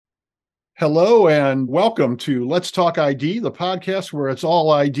Hello and welcome to Let's Talk ID, the podcast where it's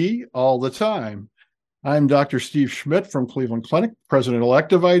all ID all the time. I'm Dr. Steve Schmitt from Cleveland Clinic,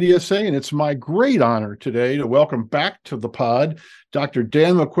 President-Elect of IDSA, and it's my great honor today to welcome back to the pod Dr.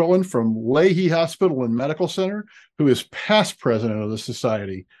 Dan McQuillen from Leahy Hospital and Medical Center, who is past president of the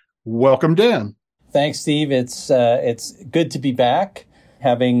society. Welcome, Dan. Thanks, Steve. It's good to be back.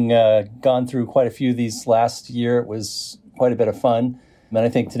 Having gone through quite a few of these last year, it was quite a bit of fun. And I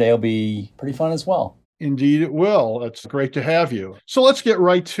think today will be pretty fun as well. Indeed, it will. It's great to have you. So let's get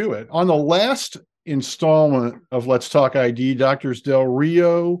right to it. On the last installment of Let's Talk ID, Drs. Del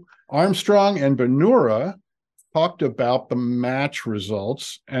Rio, Armstrong, and Benura talked about the match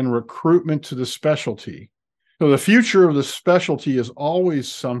results and recruitment to the specialty. So the future of the specialty is always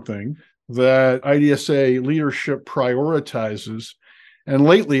something that IDSA leadership prioritizes. And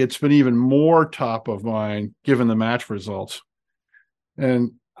lately, it's been even more top of mind given the match results.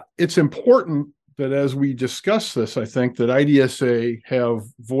 And it's important that as we discuss this, I think that IDSA have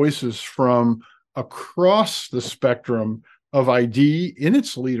voices from across the spectrum of ID in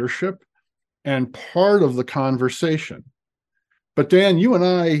its leadership and part of the conversation. But Dan, you and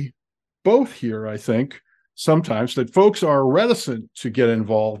I both hear, I think, sometimes that folks are reticent to get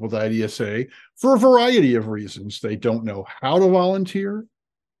involved with IDSA for a variety of reasons. They don't know how to volunteer,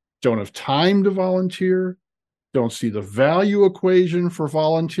 don't have time to volunteer, don't see the value equation for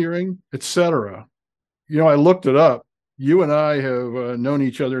volunteering, etc. You know, I looked it up. You and I have known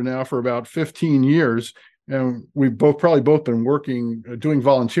each other now for about 15 years, and we've probably both been doing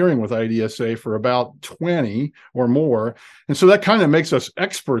volunteering with IDSA for about 20 or more. And so that kind of makes us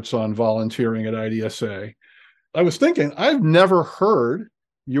experts on volunteering at IDSA. I was thinking, I've never heard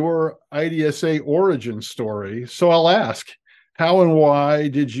your IDSA origin story, so I'll ask, how and why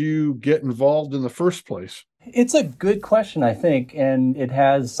did you get involved in the first place? It's a good question, I think, and it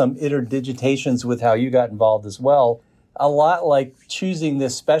has some interdigitations with how you got involved as well. A lot like choosing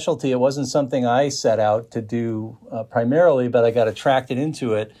this specialty, it wasn't something I set out to do primarily, but I got attracted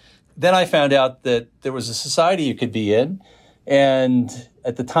into it. Then I found out that there was a society you could be in, and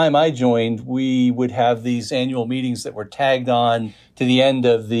at the time I joined, we would have these annual meetings that were tagged on to the end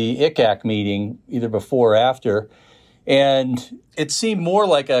of the ICAC meeting, either before or after. And it seemed more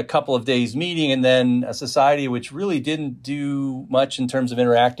like a couple of days meeting and then a society which really didn't do much in terms of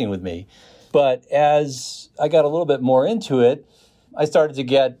interacting with me. But as I got a little bit more into it, I started to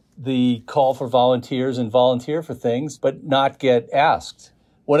get the call for volunteers and volunteer for things, but not get asked.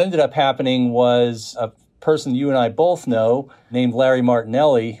 What ended up happening was a person you and I both know named Larry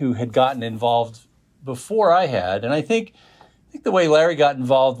Martinelli, who had gotten involved before I had. And I think the way Larry got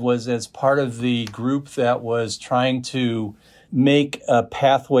involved was as part of the group that was trying to make a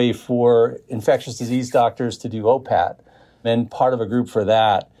pathway for infectious disease doctors to do OPAT, and part of a group for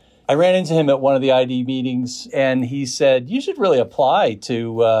that. I ran into him at one of the ID meetings, and he said, "You should really apply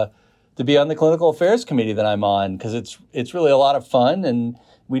to be on the clinical affairs committee that I'm on, because it's really a lot of fun, and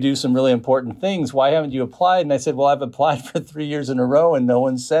we do some really important things. Why haven't you applied?" And I said, "Well, I've applied for 3 years in a row, and no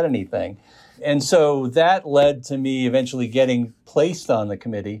one said anything." And so that led to me eventually getting placed on the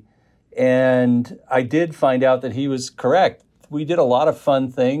committee. And I did find out that he was correct. We did a lot of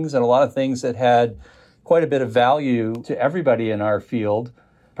fun things and a lot of things that had quite a bit of value to everybody in our field,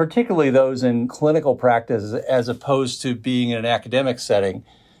 particularly those in clinical practice as opposed to being in an academic setting,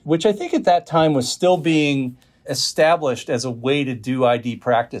 which I think at that time was still being established as a way to do ID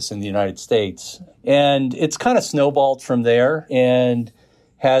practice in the United States. And it's kind of snowballed from there and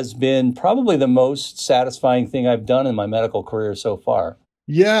has been probably the most satisfying thing I've done in my medical career so far.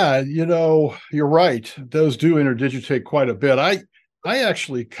 Yeah, you're right. Those do interdigitate quite a bit. I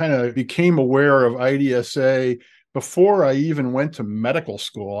actually kind of became aware of IDSA before I even went to medical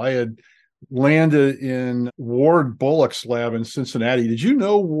school. I had landed in Ward Bullock's lab in Cincinnati. Did you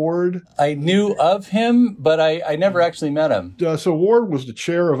know Ward? I knew of him, but I never actually met him. So Ward was the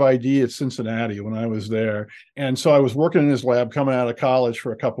chair of ID at Cincinnati when I was there. And so I was working in his lab coming out of college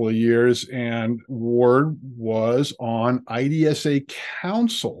for a couple of years, and Ward was on IDSA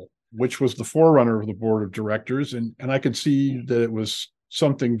Council, which was the forerunner of the Board of Directors. And I could see that it was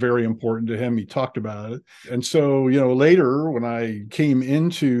something very important to him. He talked about it. And so, later when I came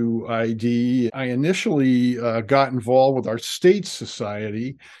into ID, I initially got involved with our state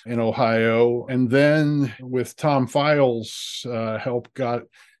society in Ohio. And then with Tom Files' help, got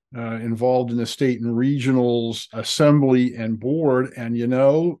involved in the state and regionals assembly and board. And,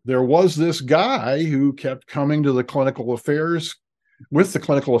 there was this guy who kept coming to the clinical affairs with the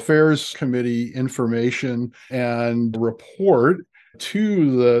clinical affairs committee information and report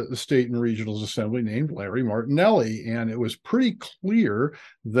to the State and Regionals Assembly named Larry Martinelli. And it was pretty clear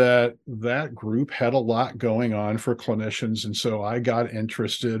that that group had a lot going on for clinicians. And so I got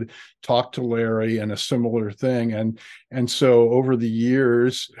interested, talked to Larry, and a similar thing. And so over the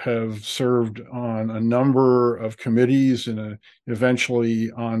years have served on a number of committees and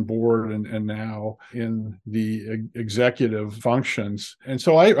eventually on board and now in the executive functions. And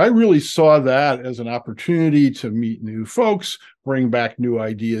so I really saw that as an opportunity to meet new folks, bring back new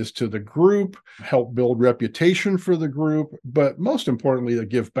ideas to the group, help build reputation for the group, but most importantly, to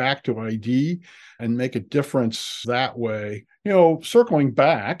give back to ID and make a difference that way. Circling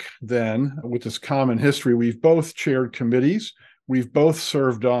back then with this common history, we've both chaired committees. We've both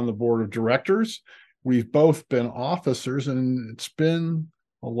served on the board of directors. We've both been officers, and it's been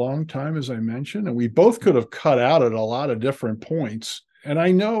a long time, as I mentioned, and we both could have cut out at a lot of different points. And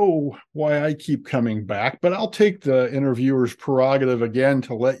I know why I keep coming back, but I'll take the interviewer's prerogative again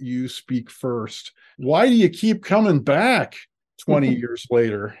to let you speak first. Why do you keep coming back 20 years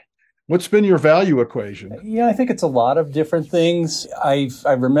later? What's been your value equation? Yeah, I think it's a lot of different things. I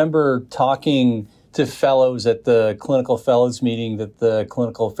remember talking to fellows at the clinical fellows meeting that the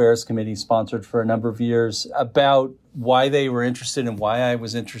Clinical Affairs Committee sponsored for a number of years about why they were interested and why I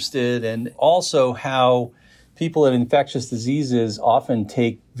was interested, and also how people in infectious diseases often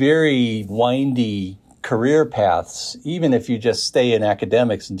take very windy career paths, even if you just stay in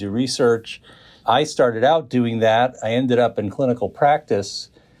academics and do research. I started out doing that. I ended up in clinical practice.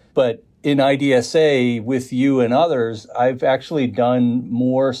 But in IDSA, with you and others, I've actually done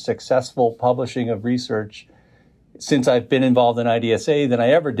more successful publishing of research since I've been involved in IDSA than I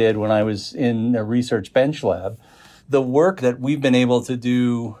ever did when I was in a research bench lab. The work that we've been able to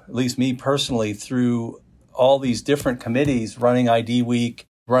do, at least me personally, through all these different committees, running ID Week,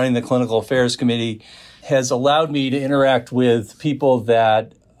 running the Clinical Affairs Committee, has allowed me to interact with people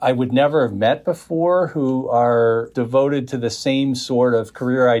that I would never have met before, who are devoted to the same sort of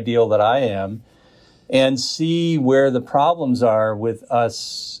career ideal that I am, and see where the problems are with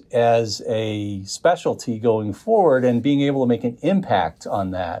us as a specialty going forward and being able to make an impact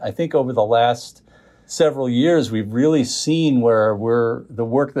on that. I think over the last several years, we've really seen where the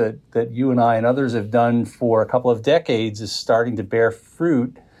work that you and I and others have done for a couple of decades is starting to bear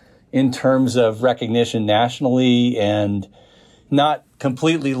fruit in terms of recognition nationally, and not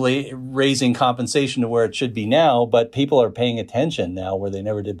completely raising compensation to where it should be now, but people are paying attention now where they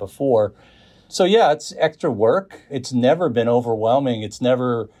never did before. So yeah, it's extra work. It's never been overwhelming. It's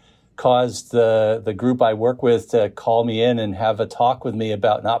never caused the group I work with to call me in and have a talk with me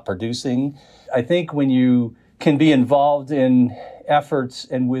about not producing. I think when you can be involved in efforts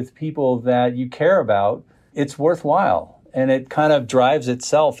and with people that you care about, it's worthwhile, and it kind of drives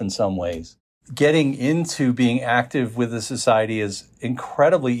itself in some ways. Getting into being active with the society is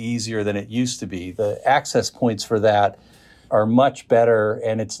incredibly easier than it used to be. The access points for that are much better,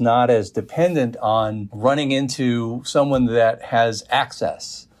 and it's not as dependent on running into someone that has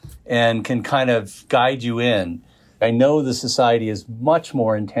access and can kind of guide you in. I know the society is much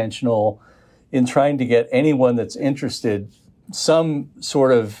more intentional in trying to get anyone that's interested some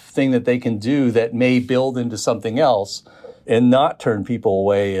sort of thing that they can do that may build into something else, and not turn people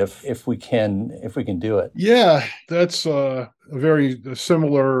away if we can do it. Yeah, that's a very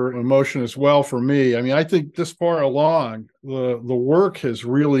similar emotion as well for me. I mean, I think this far along, the work has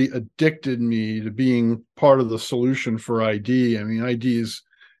really addicted me to being part of the solution for ID. I mean, ID has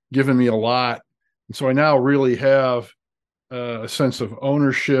given me a lot. And so I now really have a sense of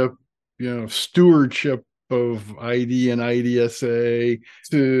ownership, stewardship of ID and IDSA,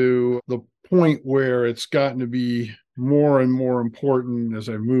 to the point where it's gotten to be more and more important as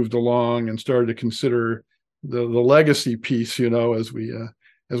I moved along and started to consider the legacy piece, as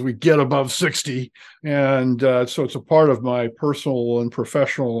we get above 60. And so it's a part of my personal and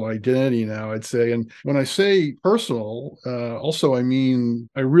professional identity now, I'd say. And when I say personal, also, I mean,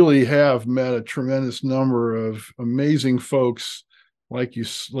 I really have met a tremendous number of amazing folks like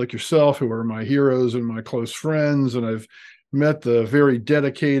yourself, who are my heroes and my close friends. And I've met the very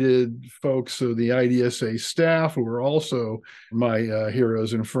dedicated folks of the IDSA staff, who are also my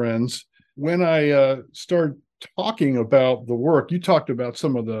heroes and friends. When I start talking about the work, you talked about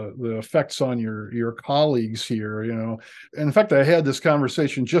some of the effects on your colleagues here. And in fact, I had this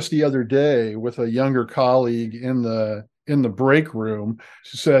conversation just the other day with a younger colleague in the break room.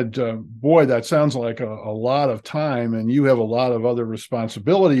 She said, boy, that sounds like a lot of time, and you have a lot of other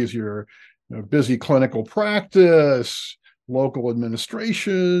responsibilities. You're busy clinical practice, local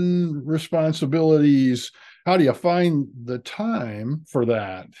administration responsibilities, how do you find the time for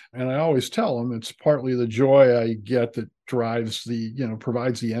that? And I always tell them it's partly the joy I get that drives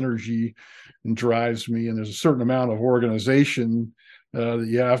provides the energy and drives me. And there's a certain amount of organization that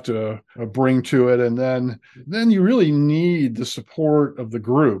you have to bring to it. And then you really need the support of the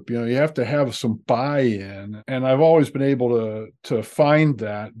group. You have to have some buy-in. And I've always been able to find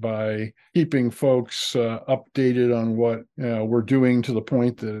that by keeping folks updated on what we're doing, to the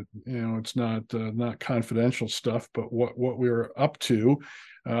point that it's not confidential stuff, but what we're up to.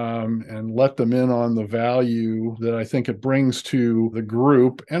 And let them in on the value that I think it brings to the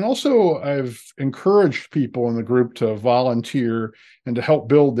group. And also, I've encouraged people in the group to volunteer and to help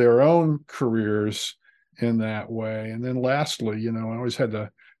build their own careers in that way. And then lastly, I always had to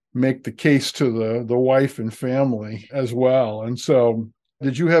make the case to the wife and family as well. And so,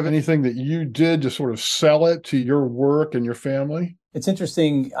 did you have anything that you did to sort of sell it to your work and your family? It's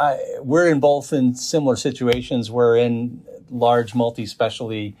interesting. We're both in similar situations. We're in large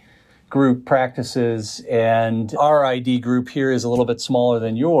multi-specialty group practices, and our ID group here is a little bit smaller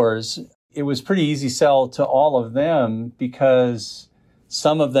than yours. It was pretty easy sell to all of them because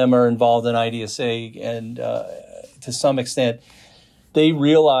some of them are involved in IDSA, and to some extent, they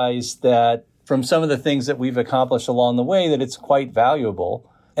realize that from some of the things that we've accomplished along the way, that it's quite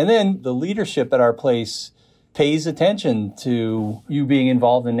valuable. And then the leadership at our place pays attention to you being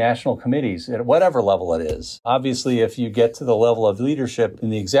involved in national committees at whatever level it is. Obviously, if you get to the level of leadership in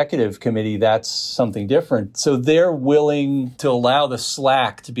the executive committee, that's something different. So they're willing to allow the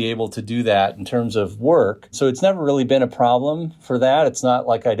slack to be able to do that in terms of work. So it's never really been a problem for that. It's not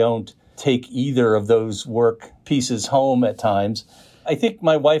like I don't take either of those work pieces home at times. I think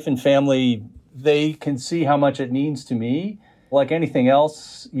my wife and family, they can see how much it means to me. Like anything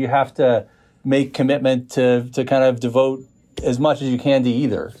else, you have to make commitment to kind of devote as much as you can to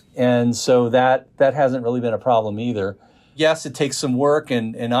either. And so that hasn't really been a problem either. Yes, it takes some work,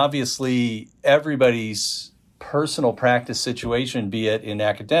 and obviously everybody's personal practice situation, be it in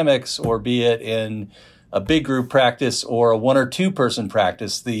academics or be it in a big group practice or a one or two person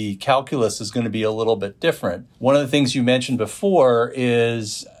practice, the calculus is going to be a little bit different. One of the things you mentioned before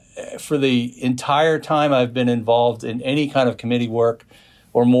is, for the entire time I've been involved in any kind of committee work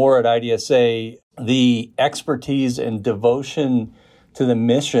or more at IDSA, the expertise and devotion to the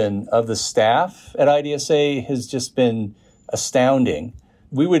mission of the staff at IDSA has just been astounding.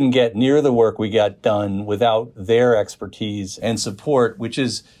 We wouldn't get near the work we got done without their expertise and support, which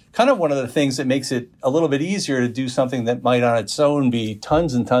is kind of one of the things that makes it a little bit easier to do something that might on its own be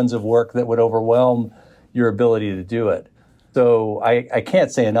tons and tons of work that would overwhelm your ability to do it. So I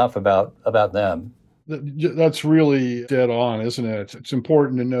can't say enough about them. That's really dead on, isn't it? It's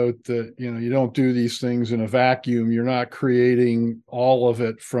important to note that, you don't do these things in a vacuum. You're not creating all of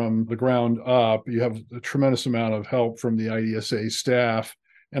it from the ground up. You have a tremendous amount of help from the IDSA staff.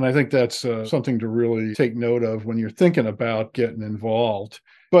 And I think that's something to really take note of when you're thinking about getting involved.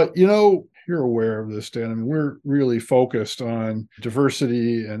 But, you're aware of this, Dan. I mean, we're really focused on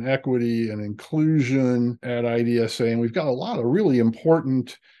diversity and equity and inclusion at IDSA. And we've got a lot of really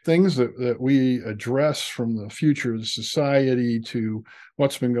important things that we address, from the future of the society to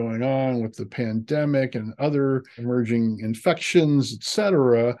what's been going on with the pandemic and other emerging infections, et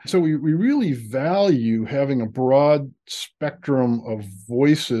cetera. So we really value having a broad spectrum of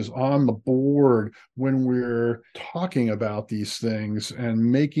voices on the board when we're talking about these things and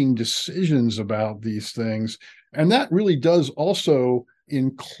making decisions about these things. And that really does also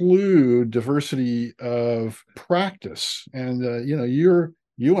include diversity of practice. And,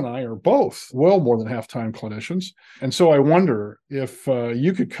 you and I are both well more than half-time clinicians. And so I wonder if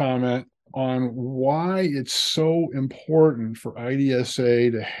you could comment on why it's so important for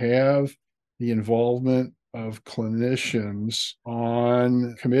IDSA to have the involvement of clinicians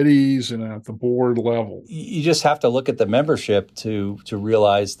on committees and at the board level. You just have to look at the membership to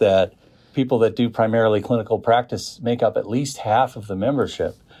realize that people that do primarily clinical practice make up at least half of the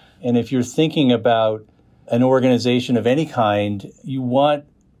membership. And if you're thinking about an organization of any kind, you want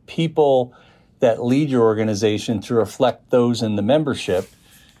people that lead your organization to reflect those in the membership.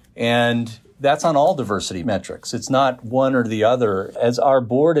 And that's on all diversity metrics. It's not one or the other. As our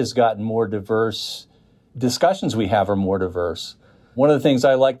board has gotten more diverse, discussions we have are more diverse. One of the things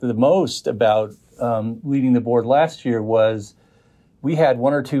I liked the most about leading the board last year was we had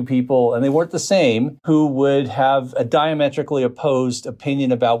one or two people, and they weren't the same, who would have a diametrically opposed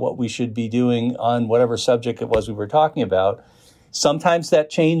opinion about what we should be doing on whatever subject it was we were talking about. Sometimes that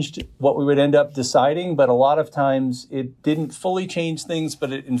changed what we would end up deciding, but a lot of times it didn't fully change things,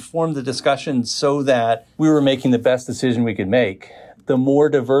 but it informed the discussion so that we were making the best decision we could make. The more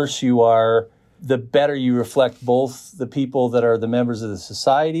diverse you are, the better you reflect both the people that are the members of the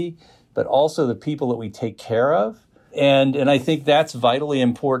society, but also the people that we take care of. And I think that's vitally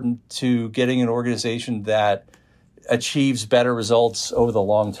important to getting an organization that achieves better results over the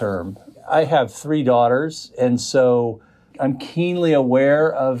long term. I have 3 daughters, and so I'm keenly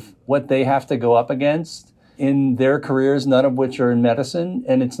aware of what they have to go up against in their careers, none of which are in medicine,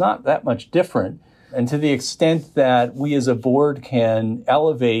 and it's not that much different. And to the extent that we as a board can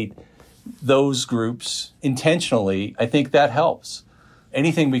elevate those groups intentionally, I think that helps.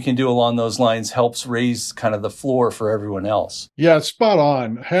 Anything we can do along those lines helps raise kind of the floor for everyone else. Yeah, spot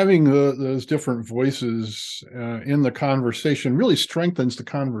on. Having those different voices in the conversation really strengthens the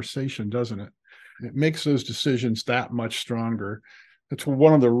conversation, doesn't it? It makes those decisions that much stronger. It's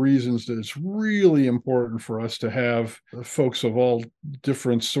one of the reasons that it's really important for us to have folks of all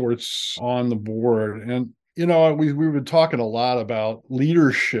different sorts on the board. And you know, we've been talking a lot about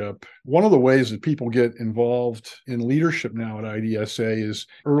leadership. One of the ways that people get involved in leadership now at IDSA is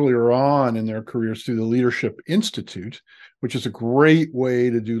earlier on in their careers through the Leadership Institute, which is a great way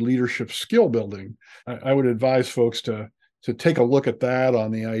to do leadership skill building. I would advise folks to take a look at that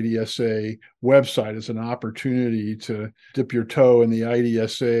on the IDSA website as an opportunity to dip your toe in the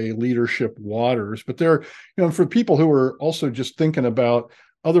IDSA leadership waters. But there, you know, for people who are also just thinking about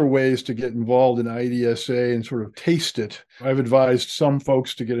other ways to get involved in IDSA and sort of taste it, I've advised some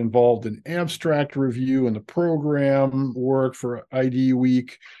folks to get involved in abstract review and the program work for ID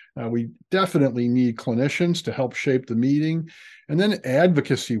Week. We definitely need clinicians to help shape the meeting. And then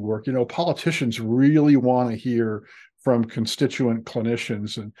advocacy work. You know, politicians really want to hear from constituent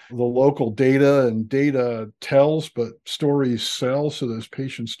clinicians, and the local data tells, but stories sell. So those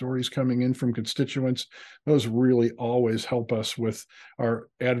patient stories coming in from constituents, those really always help us with our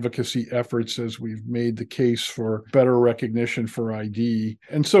advocacy efforts as we've made the case for better recognition for ID.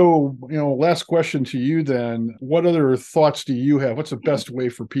 And so, you know, last question to you then, what other thoughts do you have? What's the best way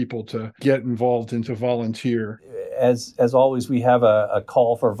for people to get involved and to volunteer? As always, we have a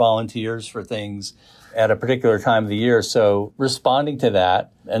call for volunteers for things at a particular time of the year. So responding to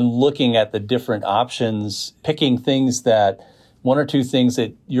that and looking at the different options, picking things that 1 or 2 things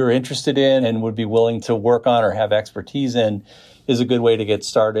that you're interested in and would be willing to work on or have expertise in is a good way to get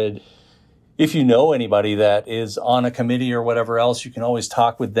started. If you know anybody that is on a committee or whatever else, you can always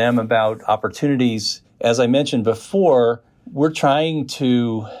talk with them about opportunities. As I mentioned before, we're trying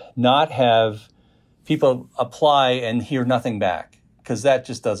to not have people apply and hear nothing back, because that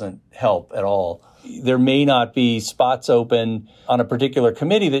just doesn't help at all. There may not be spots open on a particular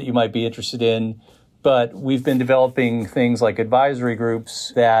committee that you might be interested in, but we've been developing things like advisory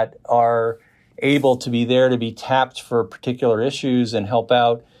groups that are able to be there to be tapped for particular issues and help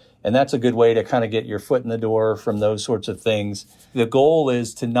out. And that's a good way to kind of get your foot in the door from those sorts of things. The goal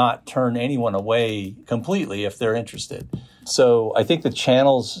is to not turn anyone away completely if they're interested. So I think the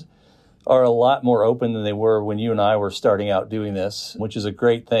channels are a lot more open than they were when you and I were starting out doing this, which is a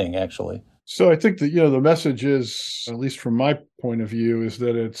great thing, actually. So I think that, you know, the message is, at least from my point of view, is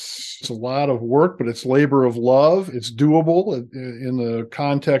that it's a lot of work, but it's labor of love. It's doable in the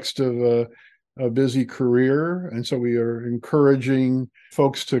context of a busy career. And so we are encouraging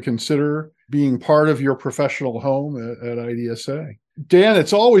folks to consider being part of your professional home at IDSA. Dan,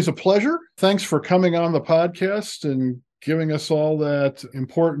 it's always a pleasure. Thanks for coming on the podcast and giving us all that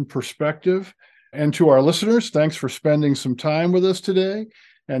important perspective. And to our listeners, thanks for spending some time with us today.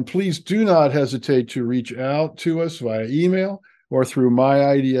 And please do not hesitate to reach out to us via email or through My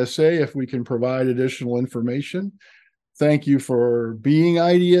IDSA if we can provide additional information. Thank you for being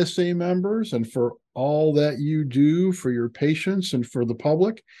IDSA members and for all that you do for your patients and for the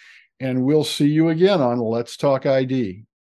public. And we'll see you again on Let's Talk ID.